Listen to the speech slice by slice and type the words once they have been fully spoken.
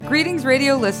Greetings,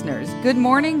 radio listeners. Good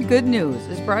morning, good news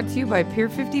is brought to you by Pier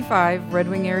 55 Red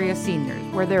Wing Area Seniors,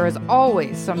 where there is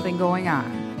always something going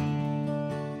on.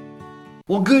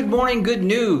 Well, good morning, good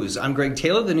news. I'm Greg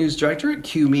Taylor, the news director at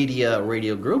Q Media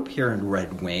Radio Group here in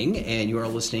Red Wing, and you are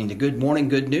listening to Good Morning,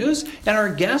 Good News. And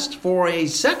our guest for a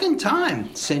second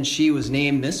time since she was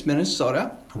named Miss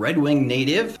Minnesota, Red Wing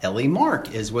native Ellie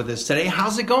Mark is with us today.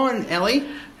 How's it going, Ellie?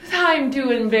 I'm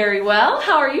doing very well.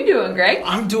 How are you doing, Greg?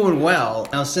 I'm doing well.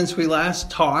 Now, since we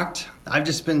last talked, I've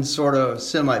just been sort of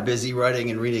semi-busy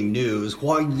writing and reading news,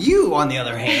 while you, on the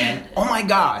other hand, oh my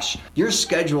gosh, your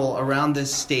schedule around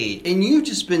this state, and you've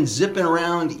just been zipping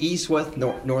around east, west,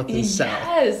 north, and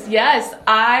south. Yes.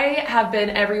 I have been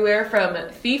everywhere from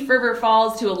Thief River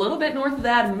Falls to a little bit north of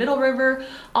that, Middle River,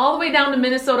 all the way down to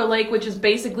Minnesota Lake, which is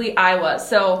basically Iowa.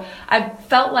 So I've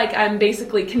felt like I'm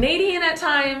basically Canadian at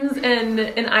times and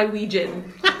an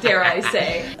Iowegian, dare I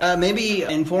say. Maybe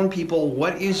inform people,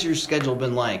 what is your schedule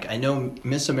been like? I know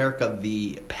Miss America,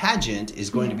 the pageant, is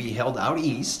going to be held out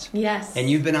east. Yes. And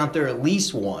you've been out there at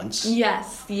least once.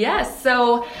 Yes.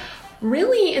 So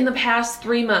really, in the past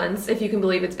 3 months, if you can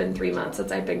believe it's been 3 months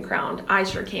since I've been crowned, I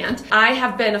sure can't. I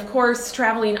have been, of course,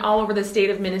 traveling all over the state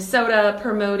of Minnesota,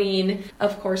 promoting,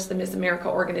 of course, the Miss America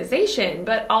organization,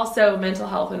 but also mental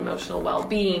health and emotional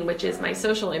well-being, which is my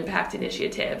social impact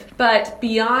initiative. But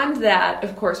beyond that,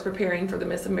 of course, preparing for the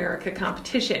Miss America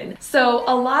competition. So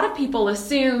a lot of people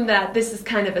assume that this is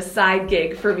kind of a side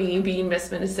gig for me being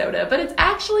Miss Minnesota, but it's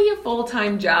actually a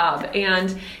full-time job.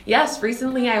 And yes,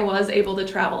 recently I was able to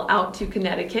travel out to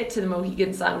Connecticut to the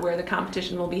Mohegan Sun where the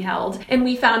competition will be held, and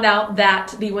we found out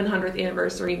that the 100th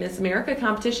anniversary Miss America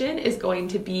competition is going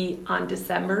to be on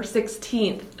December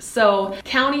 16th. So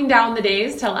counting down the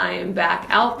days till I am back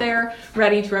out there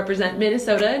ready to represent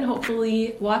Minnesota and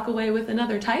hopefully walk away with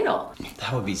another title.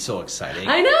 That would be so exciting.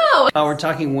 I know! We're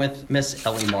talking with Miss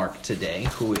Ellie Mark today,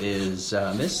 who is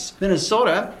Miss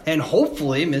Minnesota and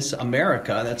hopefully Miss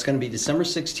America. That's going to be December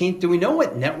 16th. Do we know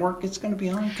what network it's going to be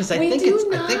on? Because I think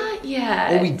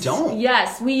yet. Oh, we don't?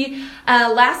 Yes, we,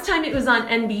 last time it was on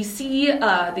NBC,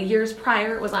 the years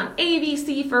prior it was on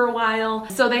ABC for a while,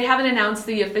 so they haven't announced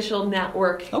the official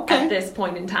network at this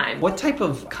point in time. What type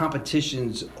of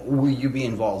competitions will you be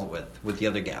involved with the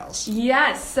other gals?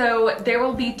 Yes, so there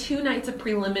will be 2 nights of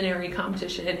preliminary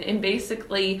competition, and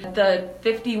basically the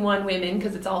 51 women,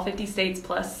 because it's all 50 states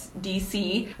plus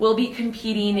DC, will be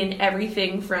competing in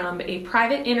everything from a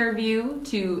private interview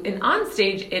to an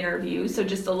onstage interview, so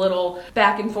just a little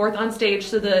back and forth on stage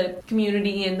so the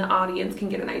community and the audience can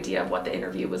get an idea of what the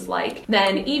interview was like.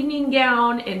 Then evening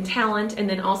gown and talent, and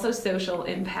then also social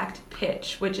impact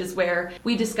pitch, which is where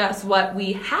we discuss what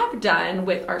we have done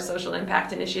with our social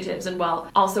impact initiatives and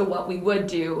also what we would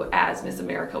do as Miss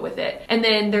America with it. And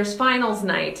then there's finals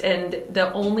night, and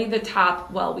the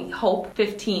top, we hope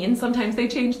 15, sometimes they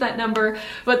change that number,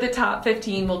 but the top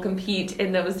 15 will compete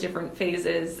in those different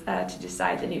phases to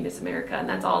decide the new Miss America, and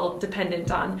that's all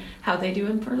dependent on how they do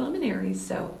in preliminaries.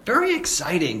 So very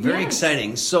exciting, very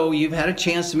exciting. So you've had a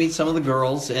chance to meet some of the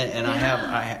girls, and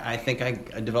I think I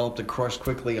developed a crush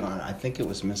quickly on, I think it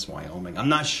was Miss Wyoming. I'm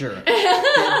not sure.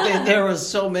 there was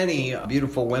so many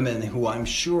beautiful women who I'm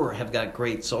sure have got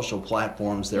great social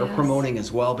platforms they're promoting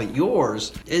as well, but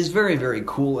yours is very, very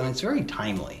cool, and it's very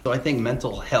timely. So I think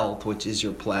mental health, which is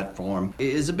your platform,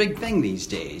 is a big thing these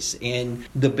days. And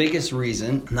the biggest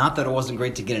reason, not that it wasn't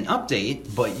great to get an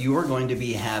update, but you are going to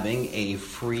be having a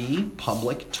free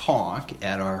public talk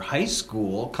at our high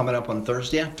school coming up on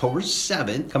Thursday, October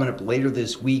 7th, coming up later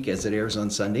this week as it airs on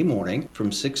Sunday morning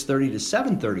from 6:30 to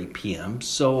 7:30 p.m.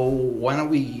 So why don't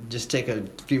we just take a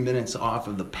few minutes off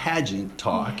of the pageant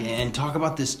talk and talk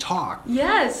about this talk?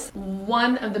 Yes.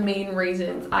 One of the main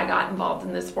reasons I got involved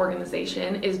in this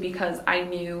organization is because I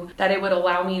knew that it would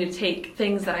allow me to take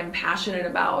things that I'm passionate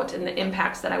about and the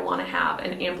impacts that I want to have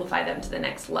and amplify them to the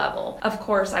next level. Of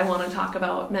course, I want to talk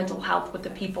about mental health with the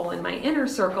people in my inner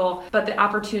circle, but the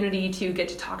opportunity to get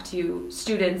to talk to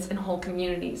students and whole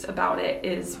communities about it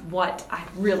is what I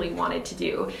really wanted to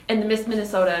do. And the Miss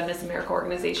Minnesota and Miss America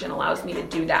organization allows me to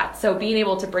do that. So being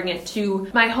able to bring it to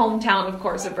my hometown, of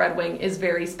course, of Red Wing is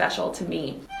very special to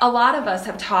me. A lot of us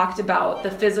have talked about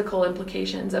the physical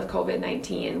implications of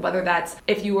COVID-19, whether that's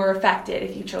if you were affected,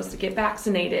 if you chose to get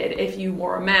vaccinated, if you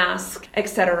wore a mask,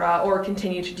 etc., or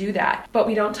continue to do that. But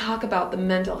we don't talk about the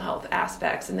mental health aspect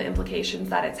aspects and the implications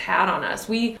that it's had on us.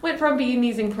 We went from being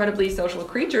these incredibly social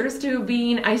creatures to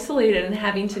being isolated and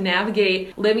having to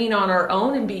navigate living on our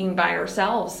own and being by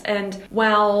ourselves. And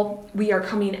while we are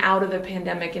coming out of the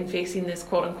pandemic and facing this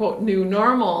quote unquote new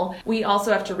normal, we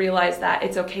also have to realize that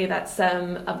it's okay that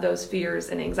some of those fears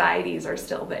and anxieties are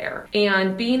still there.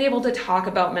 And being able to talk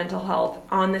about mental health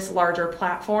on this larger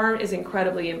platform is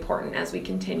incredibly important as we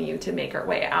continue to make our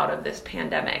way out of this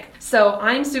pandemic. So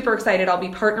I'm super excited. I'll be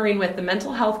partnering with the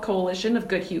Mental Health Coalition of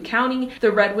Goodhue County,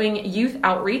 the Red Wing Youth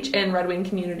Outreach, and Red Wing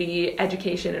Community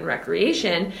Education and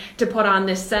Recreation to put on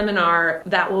this seminar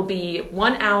that will be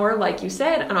 1 hour, like you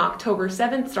said, on October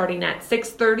 7th, starting at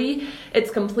 6:30.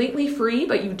 It's completely free,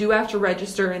 but you do have to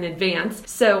register in advance.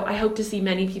 So I hope to see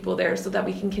many people there so that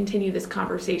we can continue this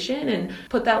conversation and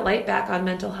put that light back on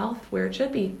mental health where it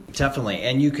should be. Definitely.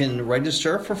 And you can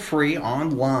register for free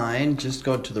online. Just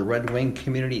go to the Red Wing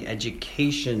Community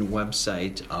Education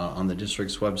website on the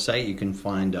district's website. You can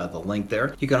find the link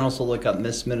there. You can also look up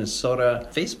Miss Minnesota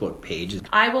Facebook page.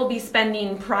 I will be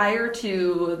spending, prior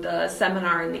to the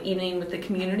seminar in the evening with the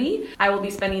community, I will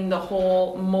be spending the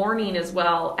whole morning as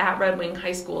well at Red Wing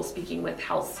High School speaking with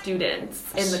health students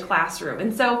in the classroom.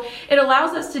 And so it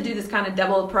allows us to do this kind of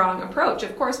double-prong approach.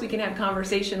 Of course, we can have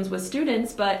conversations with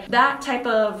students, but that type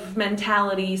of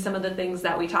mentality, some of the things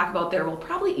that we talk about there will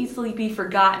probably easily be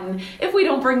forgotten if we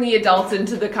don't bring the adults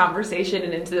into the conversation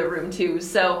and into the room too.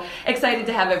 So excited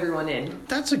to have everyone in.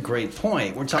 That's a great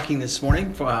point. We're talking this morning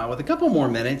with a couple more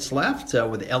minutes left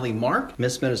with Ellie Mark,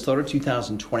 Miss Minnesota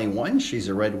 2021. She's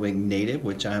a Red Wing native,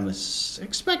 which I'm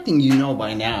expecting you know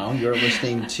by now. You're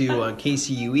listening to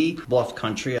KCUE Bluff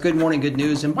Country. Good morning, good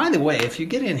news. And by the way, if you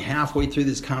get in halfway through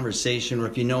this conversation, or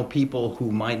if you know people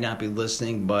who might not be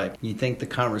listening, but you think the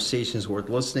conversation is worth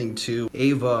listening to,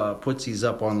 Ava puts these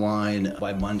up online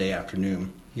by Monday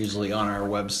afternoon, usually on our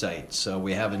website. So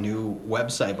we have a new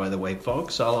website, by the way,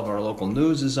 folks. All of our local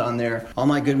news is on there. All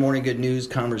my Good Morning Good News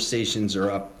conversations are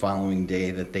up following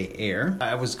day that they air.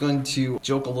 I was going to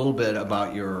joke a little bit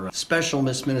about your special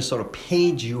Miss Minnesota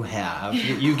page you have.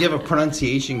 You give a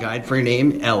pronunciation guide for your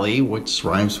name, Ellie, which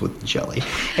rhymes with jelly.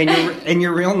 And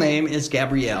your real name is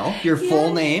Gabrielle. Your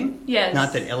full name. Yes.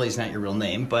 Not that Ellie's not your real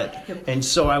name, but, Yep. And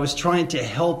so I was trying to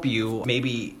help you.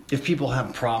 Maybe if people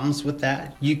have problems with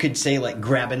that, you could say like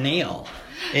grab a nail.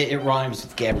 It rhymes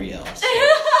with Gabrielle. So,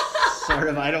 sort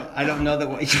of. I don't know that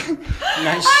way.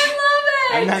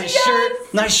 I'm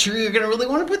not sure you're going to really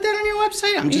want to put that on your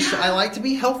website. I like to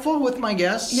be helpful with my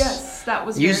guests. Yes, that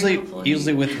was very helpful.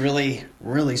 Usually with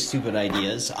really stupid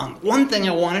ideas. One thing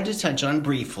I wanted to touch on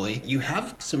briefly, you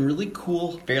have some really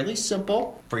cool, fairly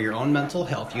simple, for your own mental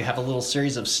health, you have a little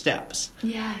series of steps.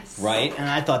 Yes. Right? And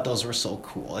I thought those were so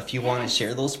cool. If you want to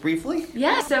share those briefly?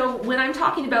 Yeah, so when I'm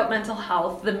talking about mental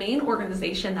health, the main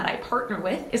organization that I partner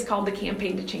with is called the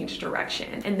Campaign to Change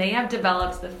Direction. And they have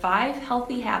developed the 5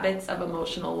 healthy habits of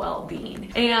emotional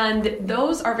well-being. And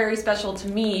those are very special to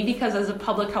me because as a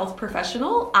public health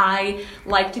professional, I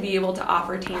like to be able to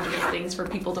offer tangible things for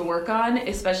people to work on,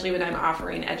 especially when I'm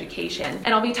offering education.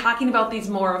 And I'll be talking about these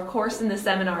more, of course, in the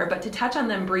seminar, but to touch on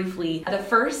them briefly, the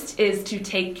first is to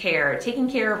take care. Taking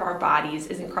care of our bodies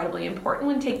is incredibly important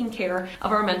when taking care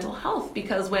of our mental health,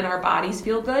 because when our bodies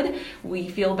feel good, we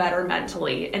feel better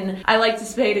mentally. And I like to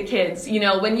say to kids,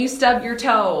 when you stub your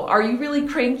toe, are you really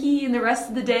cranky and the rest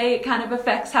of the day it kind of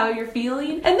affects how you're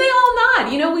feeling? And they all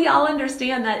nod. We all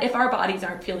understand that if our bodies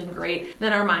aren't feeling great,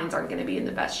 then our minds aren't going to be in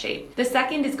the best shape. The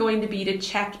second is going to be to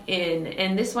check in.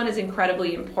 And this one is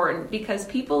incredibly important because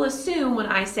people assume when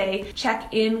I say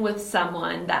check in with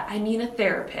someone that I mean a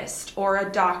therapist or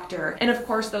a doctor. And of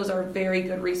course, those are very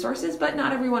good resources, but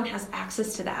not everyone has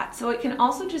access to that. So it can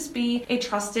also just be a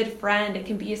trusted friend. It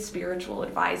can be a spiritual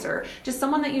advisor, just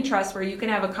someone that you trust where you can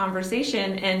have a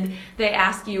conversation and they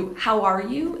ask you, how are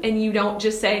you? And you don't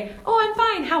just say, oh, I'm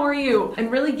fine. How are you?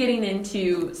 And really getting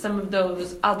into some of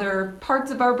those other parts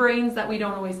of our brains that we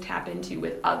don't always tap into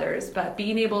with others, but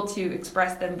being able to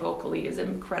express them vocally is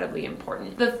incredibly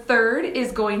important. The third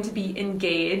is going to be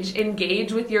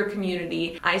engage with your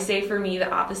community. I say for me, the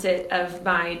opposite of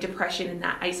my depression and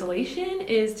that isolation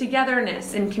is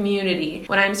togetherness and community.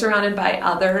 When I'm surrounded by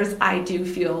others, I do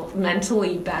feel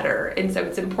mentally better. And so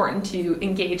it's important to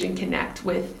engage and connect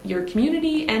with your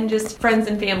community and just friends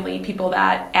and family, people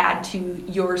that add to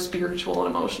your spiritual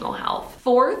and emotional health.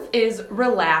 Fourth is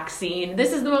relaxing.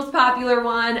 This is the most popular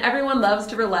one. Everyone loves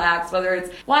to relax, whether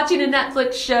it's watching a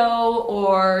Netflix show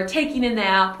or taking a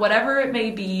nap, whatever it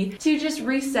may be, to just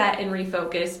reset and primary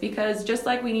focus, because just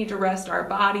like we need to rest our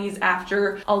bodies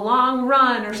after a long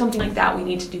run or something like that, we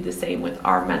need to do the same with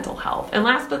our mental health. And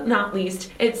last but not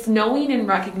least, it's knowing and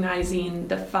recognizing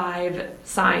the 5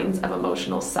 signs of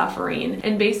emotional suffering.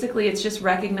 And basically, it's just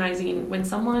recognizing when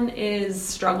someone is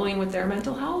struggling with their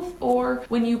mental health or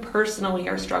when you personally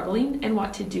are struggling and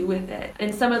what to do with it.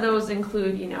 And some of those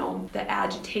include, the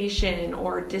agitation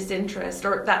or disinterest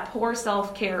or that poor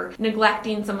self-care,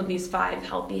 neglecting some of these 5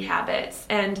 healthy habits.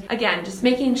 And again, just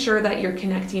making sure that you're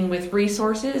connecting with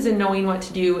resources and knowing what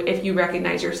to do if you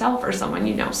recognize yourself or someone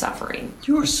you know suffering.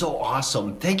 You are so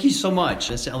awesome. Thank you so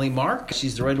much, Miss Ellie Mark.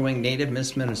 She's the Red Wing native,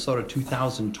 Miss Minnesota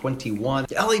 2021.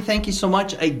 Ellie, thank you so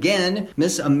much. Again,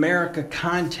 Miss America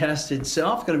contest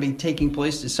itself going to be taking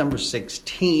place December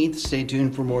 16th. Stay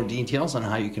tuned for more details on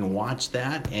how you can watch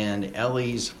that. And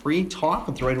Ellie's free talk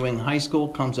with Red Wing High School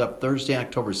comes up Thursday,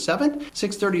 October 7th,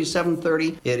 6:30 to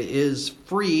 7:30. It is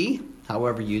free.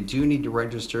 However, you do need to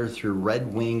register through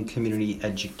Red Wing Community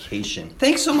Education.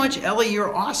 Thanks so much, Ellie.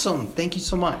 You're awesome. Thank you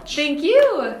so much. Thank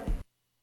you.